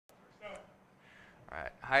All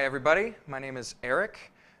right. Hi, everybody. My name is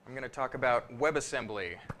Eric. I'm going to talk about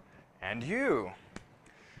WebAssembly and you.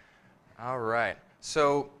 All right.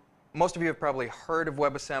 So most of you have probably heard of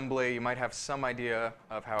WebAssembly. You might have some idea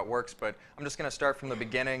of how it works, but I'm just going to start from the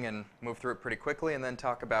beginning and move through it pretty quickly and then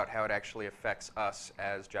talk about how it actually affects us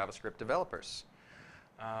as JavaScript developers.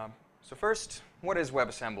 So first, what is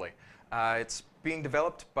WebAssembly? It's being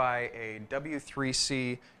developed by a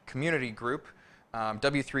W3C community group.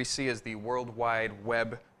 W3C is the World Wide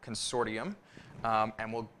Web Consortium,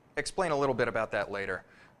 and we'll explain a little bit about that later.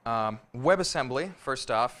 WebAssembly,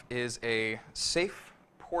 first off, is a safe,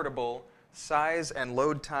 portable, size and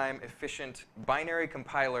load time efficient binary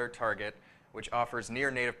compiler target which offers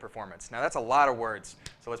near native performance. Now that's a lot of words,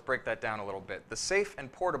 so let's break that down a little bit. The safe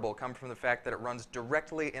and portable come from the fact that it runs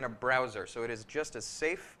directly in a browser, so it is just as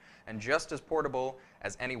safe and just as portable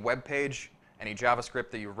as any web page, any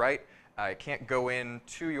JavaScript that you write. It can't go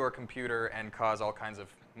into your computer and cause all kinds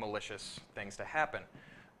of malicious things to happen.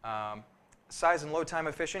 Size and load time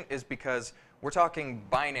efficient is because we're talking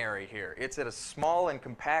binary here. It's as small and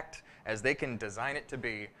compact as they can design it to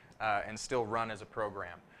be and still run as a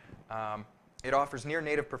program. It offers near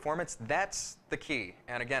native performance. That's the key.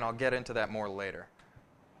 And again, I'll get into that more later.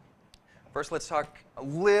 First, let's talk a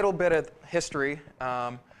little bit of history.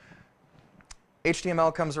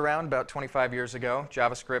 HTML comes around about 25 years ago,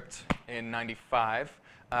 JavaScript in 95.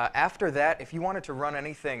 After that, if you wanted to run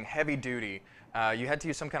anything heavy duty, you had to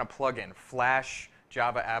use some kind of plugin, Flash,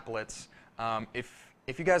 Java applets.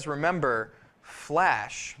 If you guys remember,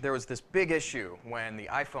 Flash, there was this big issue when the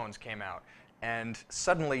iPhones came out, and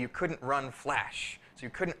suddenly you couldn't run Flash. So you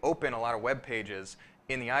couldn't open a lot of web pages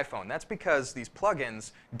in the iPhone. That's because these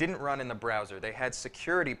plugins didn't run in the browser. They had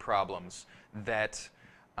security problems that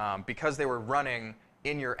because they were running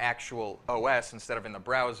in your actual OS instead of in the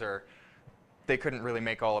browser, they couldn't really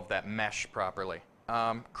make all of that mesh properly.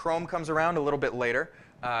 Chrome comes around a little bit later,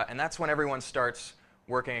 and that's when everyone starts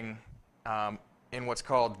working in what's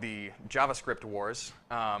called the JavaScript wars.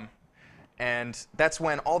 And that's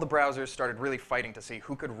when all the browsers started really fighting to see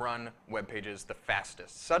who could run web pages the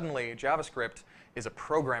fastest. Suddenly, JavaScript is a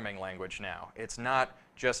programming language now. It's not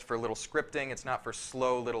just for little scripting. It's not for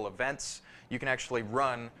slow little events. You can actually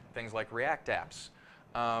run things like React apps.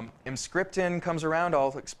 Emscripten comes around.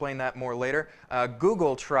 I'll explain that more later.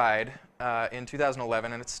 Google tried in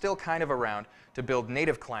 2011, and it's still kind of around, to build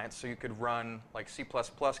native clients so you could run like C++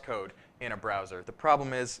 code in a browser. The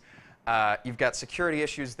problem is you've got security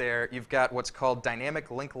issues there. You've got what's called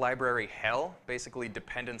dynamic link library hell, basically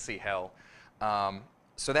dependency hell.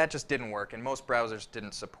 So that just didn't work, and most browsers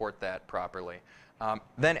didn't support that properly.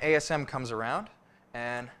 Then ASM comes around,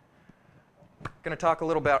 and I'm going to talk a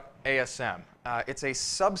little about ASM. It's a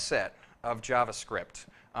subset of JavaScript.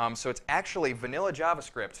 So it's actually vanilla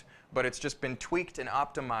JavaScript, but it's just been tweaked and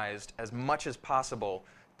optimized as much as possible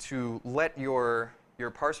to let your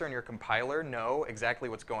parser and your compiler know exactly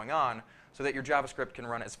what's going on so that your JavaScript can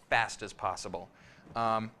run as fast as possible.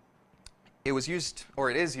 It was used,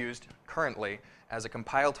 or it is used currently, as a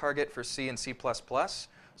compile target for C and C++.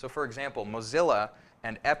 So for example, Mozilla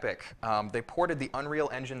and Epic, they ported the Unreal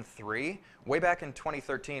Engine 3 way back in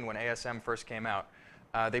 2013 when ASM first came out.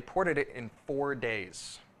 They ported it in 4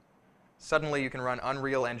 days. Suddenly you can run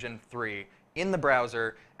Unreal Engine 3 in the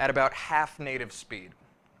browser at about half native speed.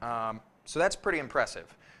 So that's pretty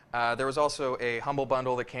impressive. There was also a Humble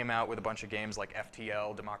Bundle that came out with a bunch of games like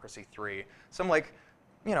FTL, Democracy 3, some like,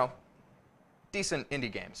 you know, decent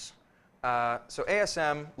indie games. So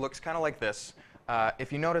ASM looks kind of like this.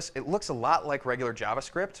 If you notice, it looks a lot like regular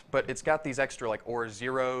JavaScript, but it's got these extra like OR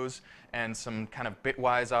zeros and some kind of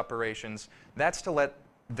bitwise operations. That's to let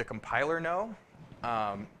the compiler know,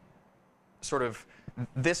 sort of,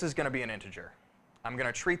 this is going to be an integer. I'm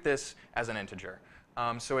going to treat this as an integer.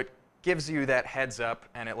 So it gives you that heads up,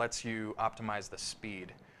 and it lets you optimize the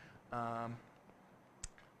speed.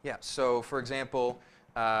 Yeah, so for example,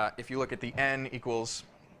 if you look at the n equals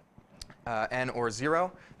n or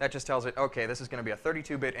 0, that just tells it, OK, this is going to be a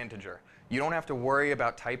 32-bit integer. You don't have to worry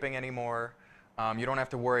about typing anymore. You don't have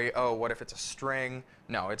to worry, oh, what if it's a string?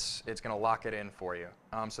 No, it's going to lock it in for you.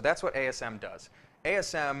 So that's what ASM does.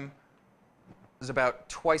 ASM is about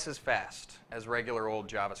twice as fast as regular old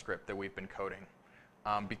JavaScript that we've been coding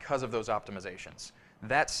because of those optimizations.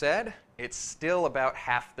 That said, it's still about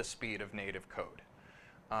half the speed of native code,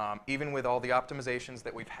 even with all the optimizations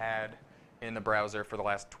that we've had in the browser for the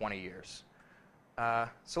last 20 years.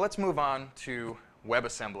 So let's move on to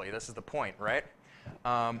WebAssembly. This is the point, right?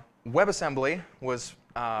 WebAssembly was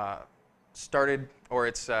started, or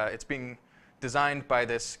it's being designed by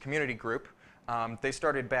this community group. They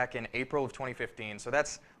started back in April of 2015, so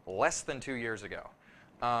that's less than 2 years ago.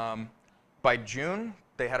 By June,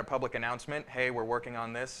 they had a public announcement, hey, we're working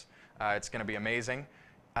on this. It's going to be amazing.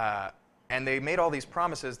 And they made all these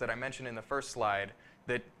promises that I mentioned in the first slide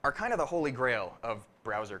that are kind of the holy grail of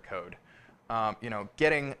browser code. You know,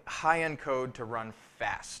 getting high-end code to run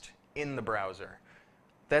fast in the browser.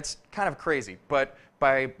 That's kind of crazy. But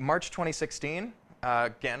by March 2016,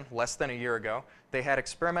 again, less than a year ago, they had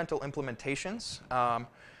experimental implementations.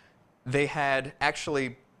 They had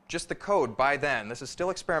actually just the code by then. This is still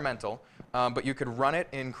experimental, but you could run it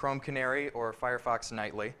in Chrome Canary or Firefox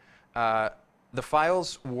Nightly. The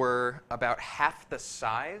files were about half the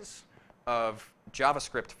size of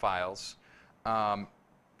JavaScript files.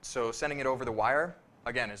 So sending it over the wire,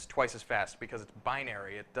 again, is twice as fast because it's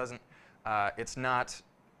binary. It doesn't, it's not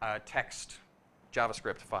a text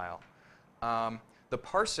JavaScript file. The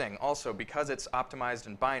parsing also, because it's optimized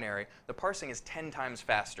in binary, the parsing is 10 times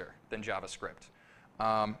faster than JavaScript.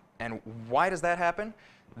 And why does that happen?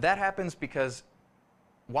 That happens because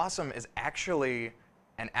WASM is actually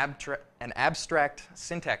an abstract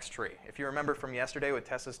syntax tree. If you remember from yesterday with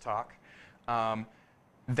Tessa's talk,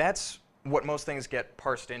 that's what most things get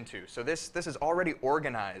parsed into. So this is already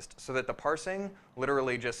organized so that the parsing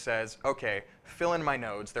literally just says, OK, fill in my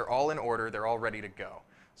nodes. They're all in order. They're all ready to go.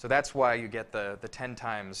 So that's why you get the 10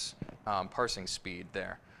 times parsing speed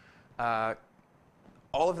there.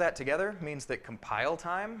 All of that together means that compile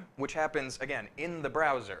time, which happens, again, in the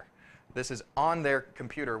browser, this is on their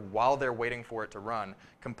computer while they're waiting for it to run,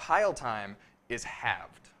 compile time is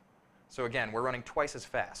halved. So again, we're running twice as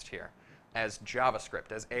fast here as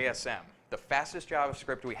JavaScript, as ASM. The fastest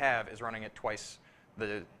JavaScript we have is running at twice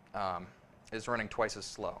as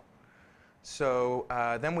slow. So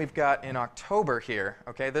then we've got in October here,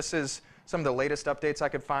 okay, this is some of the latest updates I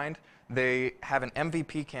could find. They have an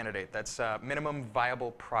MVP candidate, that's minimum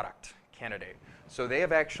viable product candidate. So they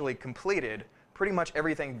have actually completed pretty much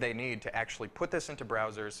everything they need to actually put this into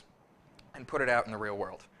browsers and put it out in the real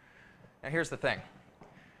world. Now here's the thing.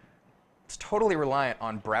 It's totally reliant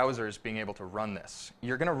on browsers being able to run this.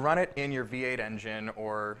 You're going to run it in your V8 engine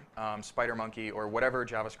or SpiderMonkey or whatever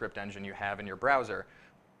JavaScript engine you have in your browser,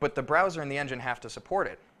 but the browser and the engine have to support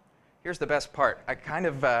it. Here's the best part. I kind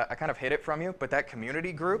of hid it from you, but that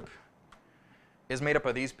community group is made up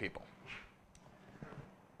of these people.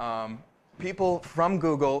 People from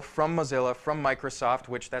Google, from Mozilla, from Microsoft,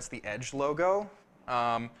 which that's the Edge logo.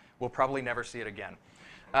 We'll probably never see it again.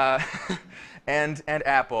 And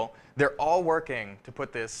Apple, they're all working to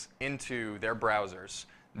put this into their browsers.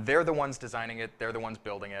 They're the ones designing it. They're the ones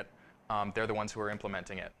building it. They're the ones who are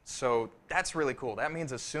implementing it. So that's really cool. That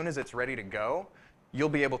means as soon as it's ready to go, you'll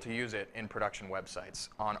be able to use it in production websites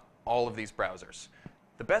on all of these browsers.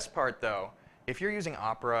 The best part, though, if you're using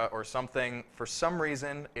Opera or something, for some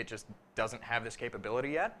reason, it just doesn't have this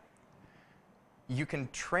capability yet, you can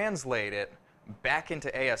translate it back into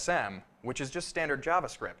ASM, which is just standard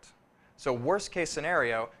JavaScript. So worst case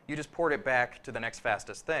scenario, you just port it back to the next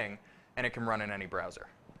fastest thing, and it can run in any browser.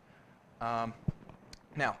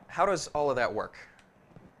 Now, how does all of that work?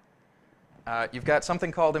 You've got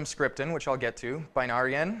something called Emscripten, which I'll get to,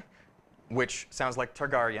 Binarian, which sounds like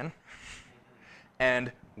Targaryen,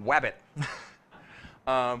 and Wabbit.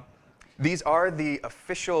 These are the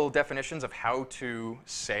official definitions of how to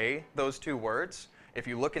say those two words. If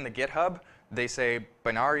you look in the GitHub, they say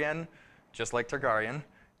Binarian, just like Targaryen,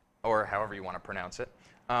 or however you want to pronounce it,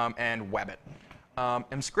 and Wabbit.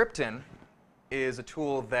 Emscripten is a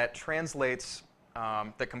tool that translates,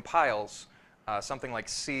 that compiles something like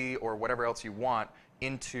C or whatever else you want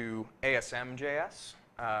into ASM.js.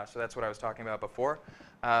 So that's what I was talking about before.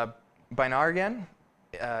 Binarian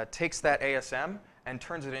takes that ASM and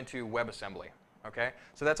turns it into WebAssembly. Okay?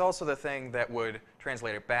 So that's also the thing that would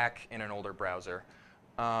translate it back in an older browser.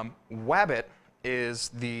 Wabbit is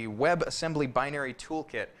the WebAssembly binary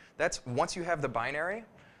toolkit. That's once you have the binary,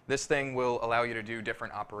 this thing will allow you to do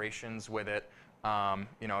different operations with it.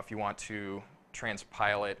 You know, if you want to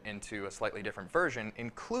transpile it into a slightly different version,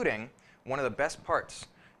 including one of the best parts.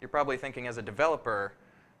 You're probably thinking as a developer,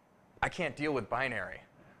 I can't deal with binary.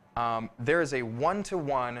 There is a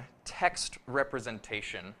one-to-one text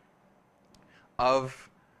representation of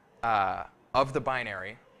the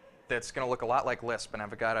binary that's going to look a lot like Lisp, and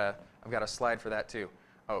I've got a slide for that too.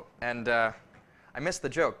 Oh, and I missed the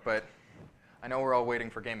joke, but I know we're all waiting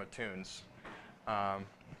for Game of Tunes,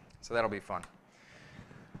 so that'll be fun.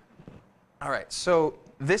 All right, so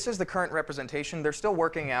this is the current representation. They're still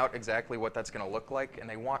working out exactly what that's going to look like, and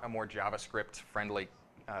they want a more JavaScript-friendly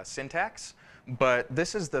syntax. But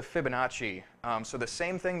this is the Fibonacci. So the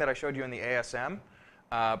same thing that I showed you in the ASM,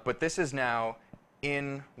 but this is now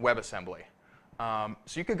in WebAssembly.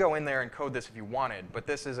 So you could go in there and code this if you wanted, but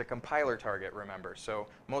this is a compiler target, remember. So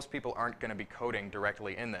most people aren't going to be coding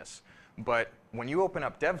directly in this. But when you open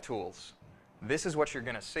up DevTools, this is what you're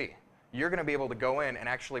going to see. You're going to be able to go in and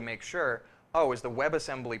actually make sure, oh, is the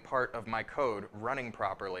WebAssembly part of my code running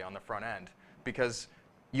properly on the front end? Because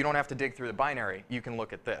you don't have to dig through the binary. You can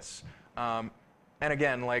look at this. And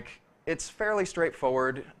again, like, it's fairly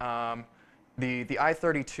straightforward. The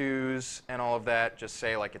I32s and all of that just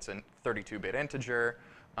say like it's a 32-bit integer.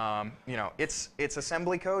 You know, it's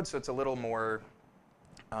assembly code, so it's a little more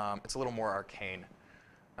arcane.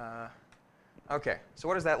 Okay, so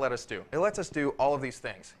what does that let us do? It lets us do all of these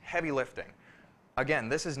things. Heavy lifting. Again,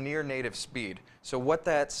 this is near native speed. So what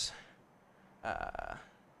that's, let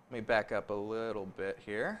me back up a little bit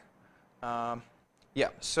here. Yeah,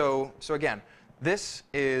 so again, this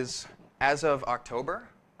is as of October,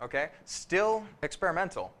 okay? Still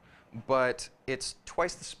experimental, but it's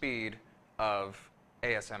twice the speed of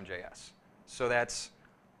ASM.js. So that's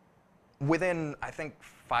within, I think,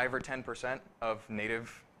 5 or 10% of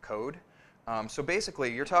native code. So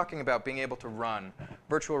basically, you're talking about being able to run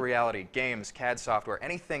virtual reality, games, CAD software,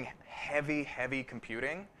 anything heavy, heavy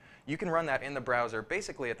computing. You can run that in the browser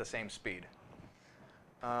basically at the same speed.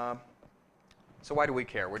 So why do we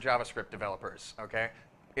care? We're JavaScript developers, okay?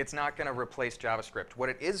 It's not going to replace JavaScript. What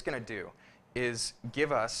it is going to do is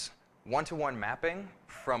give us one-to-one mapping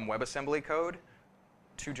from WebAssembly code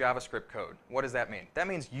to JavaScript code. What does that mean? That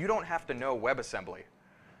means you don't have to know WebAssembly,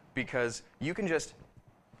 because you can just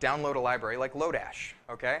download a library like Lodash,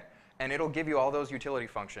 okay? And it'll give you all those utility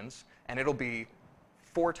functions, and it'll be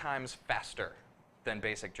 4 times faster than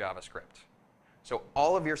basic JavaScript. So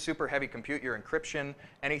all of your super heavy compute, your encryption,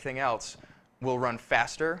 anything else, will run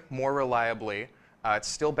faster, more reliably. It's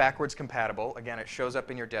still backwards compatible. Again, it shows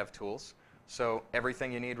up in your dev tools. So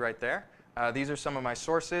everything you need right there. These are some of my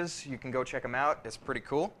sources. You can go check them out. It's pretty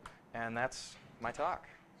cool. And that's my talk.